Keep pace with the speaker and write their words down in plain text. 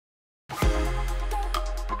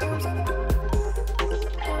Hello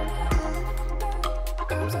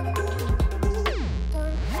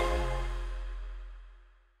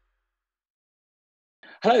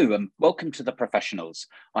and welcome to The Professionals.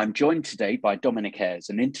 I'm joined today by Dominic Ayres,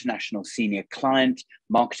 an international senior client,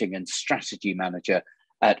 marketing and strategy manager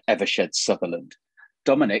at Eversheds Sutherland.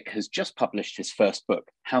 Dominic has just published his first book,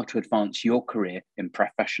 How to Advance Your Career in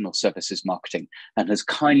Professional Services Marketing, and has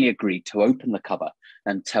kindly agreed to open the cover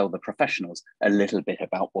and tell the professionals a little bit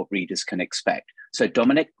about what readers can expect. So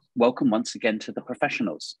Dominic, welcome once again to The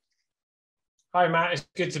Professionals. Hi, Matt. It's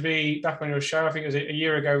good to be back on your show. I think it was a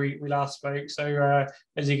year ago we last spoke. So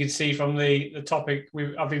as you can see from the topic,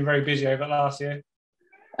 I've been very busy over the last year.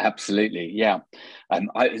 Absolutely, yeah.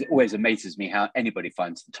 It always amazes me how anybody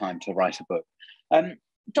finds the time to write a book.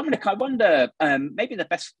 Dominic, I wonder, maybe the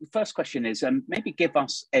first question is maybe give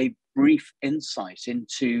us a brief insight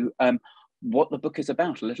into what the book is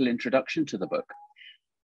about, a little introduction to the book.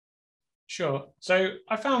 Sure. So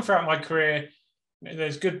I found throughout my career,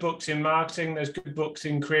 there's good books in marketing, there's good books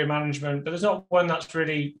in career management, but there's not one that's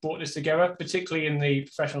really brought this together, particularly in the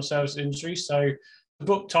professional services industry. So the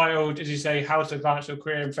book titled, as you say, How to Advance Your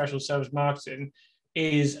Career in Professional Service Marketing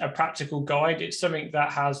is a practical guide. It's something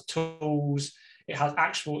that has tools, it has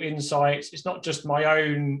actual insights. It's not just my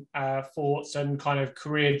own thoughts and kind of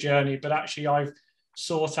career journey, but actually I've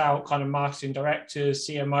sought out kind of marketing directors,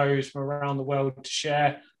 CMOs from around the world to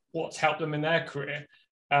share what's helped them in their career.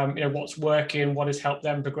 What's working, what has helped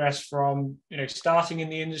them progress from, starting in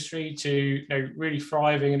the industry to, really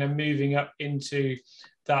thriving and then moving up into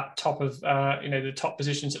that top of, the top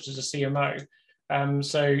position, such as a CMO.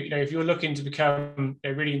 If you're looking to become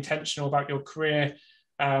really intentional about your career,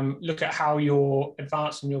 look at how you're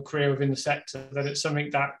advancing your career within the sector, then it's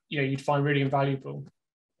something that, you'd find really invaluable.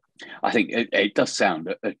 I think it does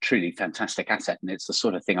sound a truly fantastic asset, and it's the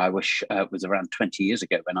sort of thing I wish was around 20 years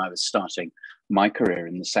ago when I was starting my career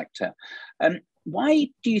in the sector. Why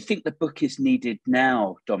do you think the book is needed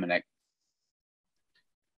now, Dominic?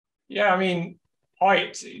 Yeah, I mean,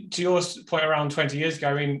 to your point around 20 years ago,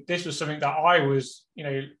 I mean, this was something that I was,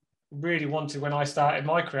 really wanted when I started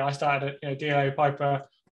my career. I started at DLA Piper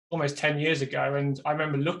almost 10 years ago, and I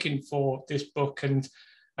remember looking for this book and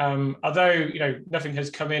although nothing has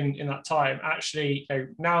come in that time, actually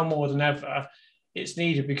now more than ever it's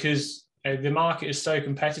needed because the market is so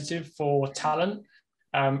competitive for talent.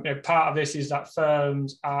 Part of this is that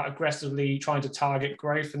firms are aggressively trying to target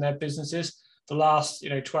growth in their businesses. The last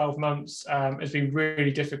 12 months has been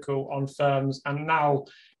really difficult on firms, and now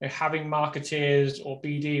having marketeers or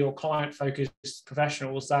BD or client focused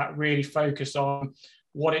professionals that really focus on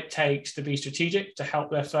what it takes to be strategic to help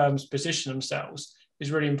their firms position themselves is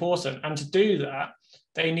really important. And to do that,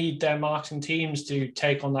 they need their marketing teams to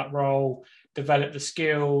take on that role, develop the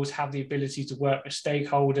skills, have the ability to work with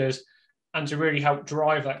stakeholders, and to really help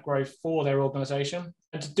drive that growth for their organization.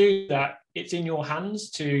 And to do that, it's in your hands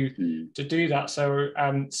to do that. So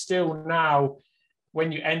still now,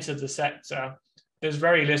 when you enter the sector, there's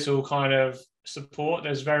very little kind of support.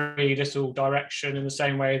 There's very little direction in the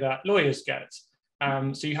same way that lawyers get.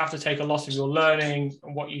 So you have to take a lot of your learning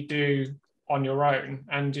and what you do on your own,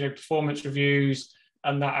 and performance reviews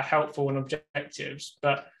and that are helpful and objectives,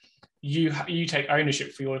 but you take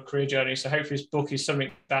ownership for your career journey. So hopefully this book is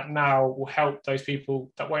something that now will help those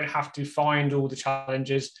people that won't have to find all the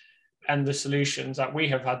challenges and the solutions that we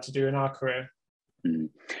have had to do in our career.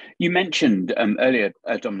 You mentioned earlier,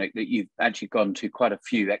 Dominic, that you've actually gone to quite a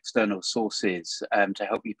few external sources to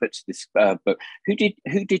help you put this book. Who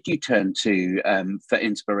did you turn to for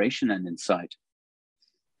inspiration and insight?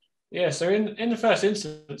 Yeah, so in the first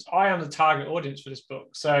instance, I am the target audience for this book.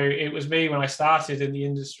 So it was me when I started in the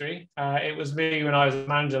industry. It was me when I was at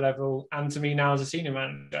manager level, and to me now as a senior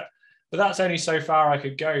manager. But that's only so far I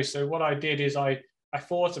could go. So what I did is I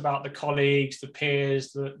thought about the colleagues, the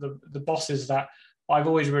peers, the bosses that I've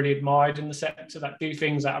always really admired in the sector that do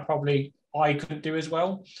things that probably I couldn't do as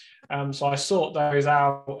well. So I sought those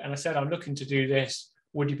out and I said, I'm looking to do this.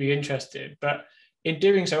 Would you be interested? But in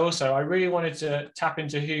doing so also, I really wanted to tap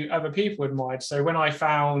into who other people admired. So when I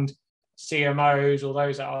found CMOs or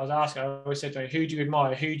those that I was asking, I always said to them, who do you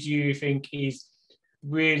admire? Who do you think is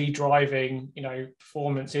really driving,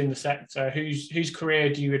 performance in the sector? Whose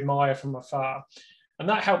career do you admire from afar? And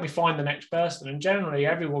that helped me find the next person. And generally,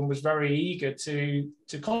 everyone was very eager to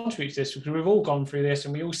contribute to this because we've all gone through this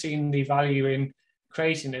and we all seen the value in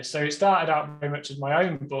creating this. So it started out very much as my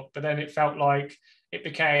own book, but then it felt like it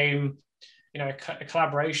became a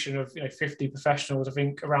collaboration of 50 professionals, I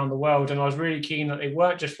think, around the world. And I was really keen that they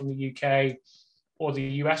weren't just from the UK or the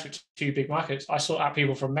US, which are two big markets. I sought out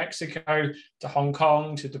people from Mexico to Hong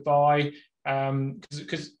Kong to Dubai,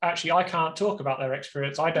 Because actually I can't talk about their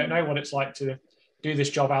experience. I don't know what it's like to do this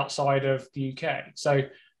job outside of the UK. So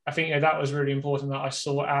I think that was really important, that I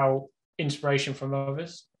sought out inspiration from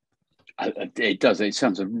others. It does. It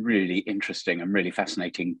sounds a really interesting and really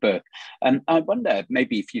fascinating book. And I wonder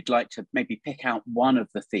maybe if you'd like to maybe pick out one of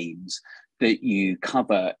the themes that you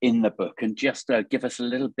cover in the book and just give us a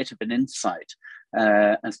little bit of an insight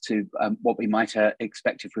as to what we might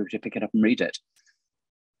expect if we were to pick it up and read it.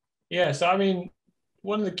 Yeah, so I mean,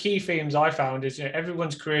 one of the key themes I found is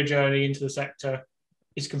everyone's career journey into the sector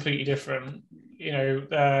is completely different.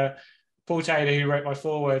 Paul Taylor, who wrote my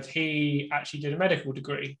foreword, he actually did a medical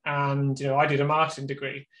degree, and I did a marketing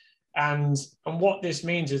degree. And what this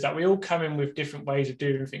means is that we all come in with different ways of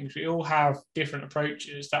doing things. We all have different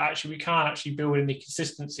approaches that actually we can't actually build any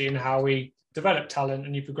consistency in how we develop talent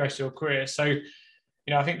and you progress your career. So,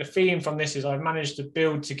 I think the theme from this is I've managed to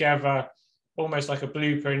build together almost like a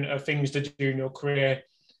blueprint of things to do in your career.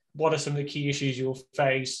 What are some of the key issues you'll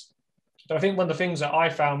face? So I think one of the things that I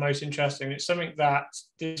found most interesting, it's something that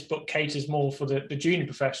this book caters more for the junior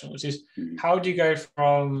professionals, is how do you go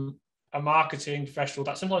from a marketing professional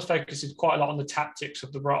that sometimes focuses quite a lot on the tactics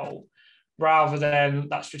of the role rather than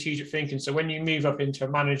that strategic thinking. So when you move up into a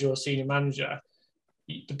manager or senior manager,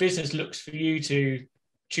 the business looks for you to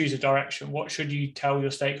choose a direction. What should you tell your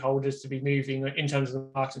stakeholders to be moving in terms of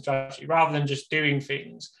the marketing strategy, rather than just doing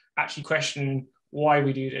things, actually questioning why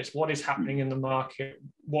we do this, what is happening in the market,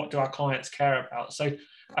 what do our clients care about. So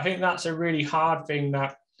I think that's a really hard thing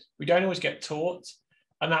that we don't always get taught.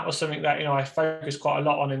 And that was something that, I focused quite a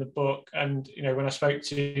lot on in the book. And, when I spoke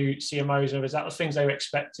to CMOs and others, that was things they were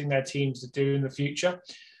expecting their teams to do in the future.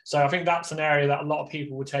 So I think that's an area that a lot of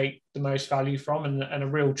people will take the most value from, and a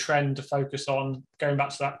real trend to focus on, going back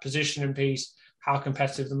to that positioning piece, how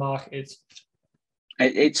competitive the market is.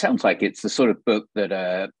 It sounds like it's the sort of book that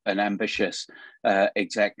an ambitious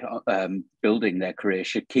exec building their career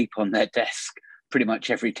should keep on their desk pretty much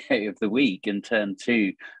every day of the week and turn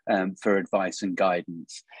to for advice and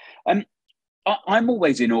guidance. I'm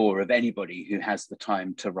always in awe of anybody who has the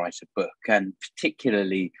time to write a book, and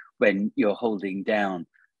particularly when you're holding down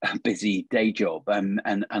a busy day job. And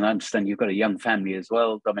I understand you've got a young family as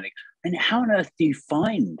well, Dominic. And how on earth do you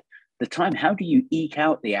find the time? How do you eke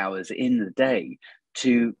out the hours in the day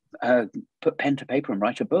to put pen to paper and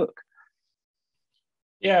write a book?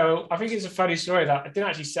 Yeah, well, I think it's a funny story that I didn't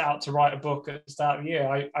actually set out to write a book at the start of the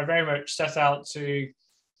year. I very much set out to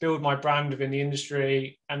build my brand within the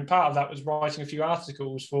industry. And part of that was writing a few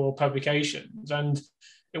articles for publications. And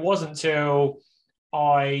it wasn't until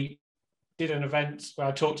I did an event where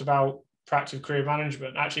I talked about proactive career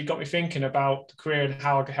management, actually got me thinking about the career and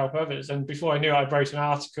how I could help others. And before I knew it, I wrote an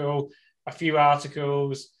article, a few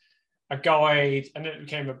articles, a guide, and then it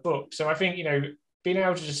became a book. So I think, being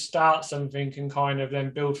able to just start something and kind of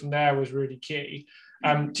then build from there was really key.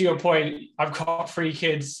 To your point, I've got 3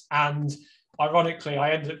 kids, and ironically,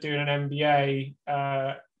 I ended up doing an MBA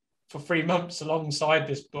for 3 months alongside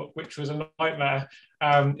this book, which was a nightmare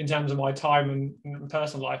in terms of my time and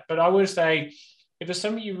personal life. But I would say, if there's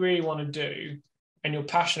something you really want to do and you're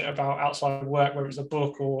passionate about outside of work, whether it's a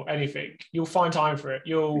book or anything, you'll find time for it.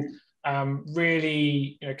 You'll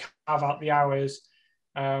really, carve out the hours.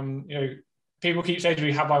 People keep saying to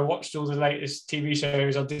me, have I watched all the latest TV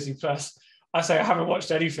shows on Disney Plus? I say I haven't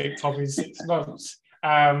watched anything probably in 6 months,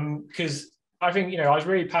 because I think, I was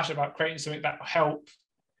really passionate about creating something that will help,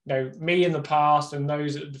 me in the past and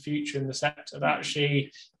those of the future in the sector. That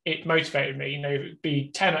actually, it motivated me. It'd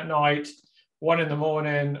be 10 at night, 1 in the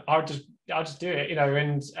morning. I'll just do it.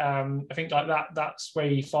 And I think like that's where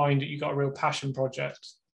you find that you've got a real passion project.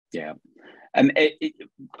 Yeah.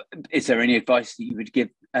 Is there any advice that you would give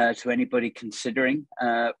to anybody considering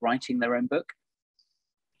writing their own book?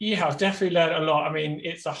 Yeah, I've definitely learned a lot. I mean,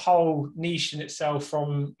 it's a whole niche in itself.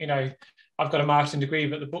 From I've got a marketing degree,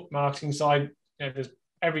 but the book marketing side,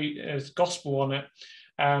 there's gospel on it.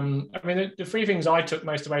 I mean, the 3 things I took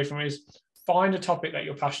most away from it is find a topic that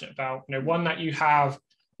you're passionate about. One that you have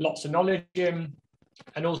lots of knowledge in,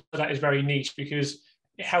 and also that is very niche, because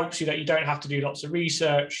it helps you that you don't have to do lots of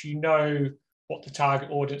research. What the target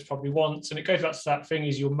audience probably wants. And it goes back to that thing,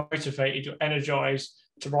 is you're motivated, you're energized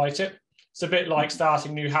to write it. It's a bit like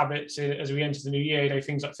starting new habits as we enter the new year,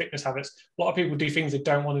 things like fitness habits. A lot of people do things they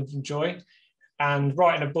don't want to enjoy. And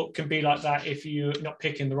writing a book can be like that if you're not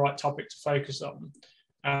picking the right topic to focus on.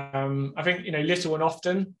 I think, little and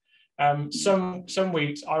often. Some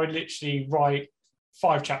weeks I would literally write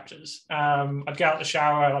 5 chapters. I'd get out the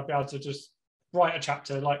shower and I'd be able to just write a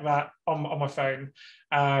chapter like that on my phone,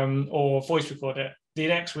 or voice record it. the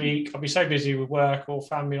next week I'll be so busy with work or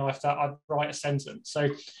family life that I'd write a sentence. So I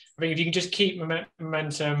think if you can just keep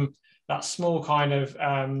momentum, that small kind of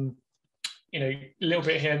a little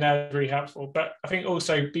bit here and there is really helpful. But I think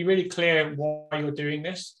also be really clear why you're doing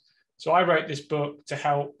this. So I wrote this book to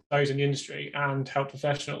help those in the industry and help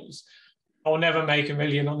professionals. I'll never make $1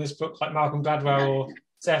 million on this book like Malcolm Gladwell or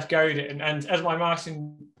Seth Godin. And as my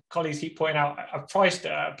marketing colleagues keep pointing out, I've priced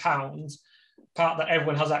it at £1, part that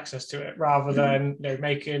everyone has access to it, rather than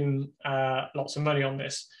making lots of money on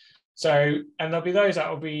this. So, and there'll be those that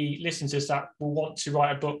will be listening to this that will want to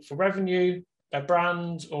write a book for revenue, their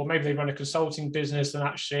brand, or maybe they run a consulting business and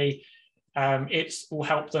actually it will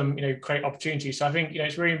help them, create opportunities. So I think,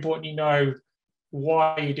 it's really important,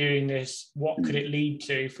 why are you doing this? What could it lead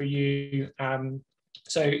to for you?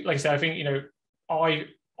 So like I said, I think, I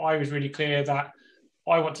was really clear that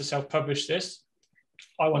I want to self-publish this.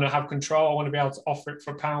 I want to have control. I want to be able to offer it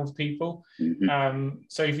for £1 for people.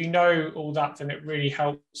 So if you know all that, then it really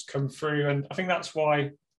helps come through. And I think that's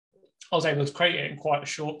why I was able to create it in quite a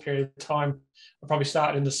short period of time. I probably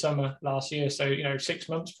started in the summer last year. So, 6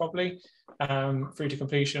 months probably through to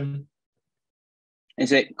completion.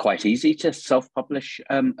 Is it quite easy to self-publish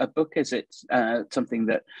a book? Is it something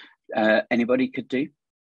that anybody could do?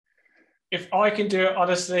 If I can do it,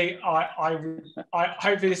 honestly, I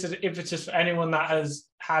hopefully this is an impetus for anyone that has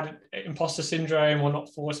had imposter syndrome or not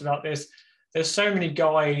thought about this. There's so many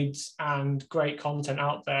guides and great content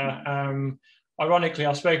out there. Ironically,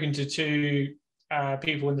 I've spoken to 2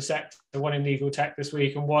 people in the sector, one in legal tech this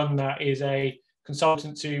week, and one that is a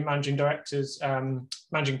consultant to managing directors,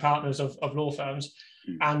 managing partners of law firms.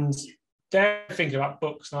 And they're thinking about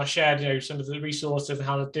books, and I shared, some of the resources and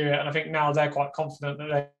how to do it. And I think now they're quite confident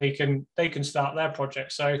that they can start their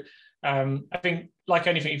project. So I think, like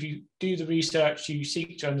anything, if you do the research, you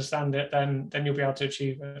seek to understand it, then you'll be able to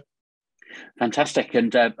achieve it. Fantastic.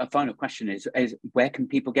 And a final question is where can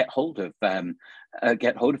people get hold of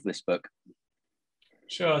this book?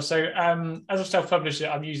 Sure. So as I've self-published it,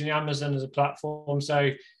 I'm using Amazon as a platform.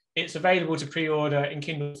 So it's available to pre-order in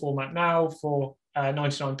Kindle format now for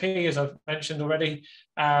 99p, as I've mentioned already.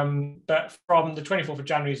 But from the 24th of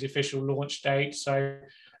January is the official launch date. So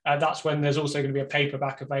that's when there's also going to be a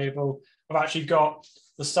paperback available. I've actually got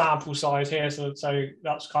the sample size here. So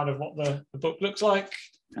that's kind of what the book looks like.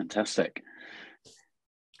 Fantastic.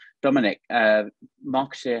 Dominic,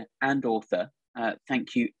 marketer and author,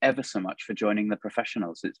 thank you ever so much for joining the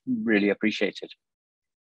professionals. It's really appreciated.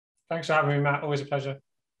 Thanks for having me, Matt. Always a pleasure.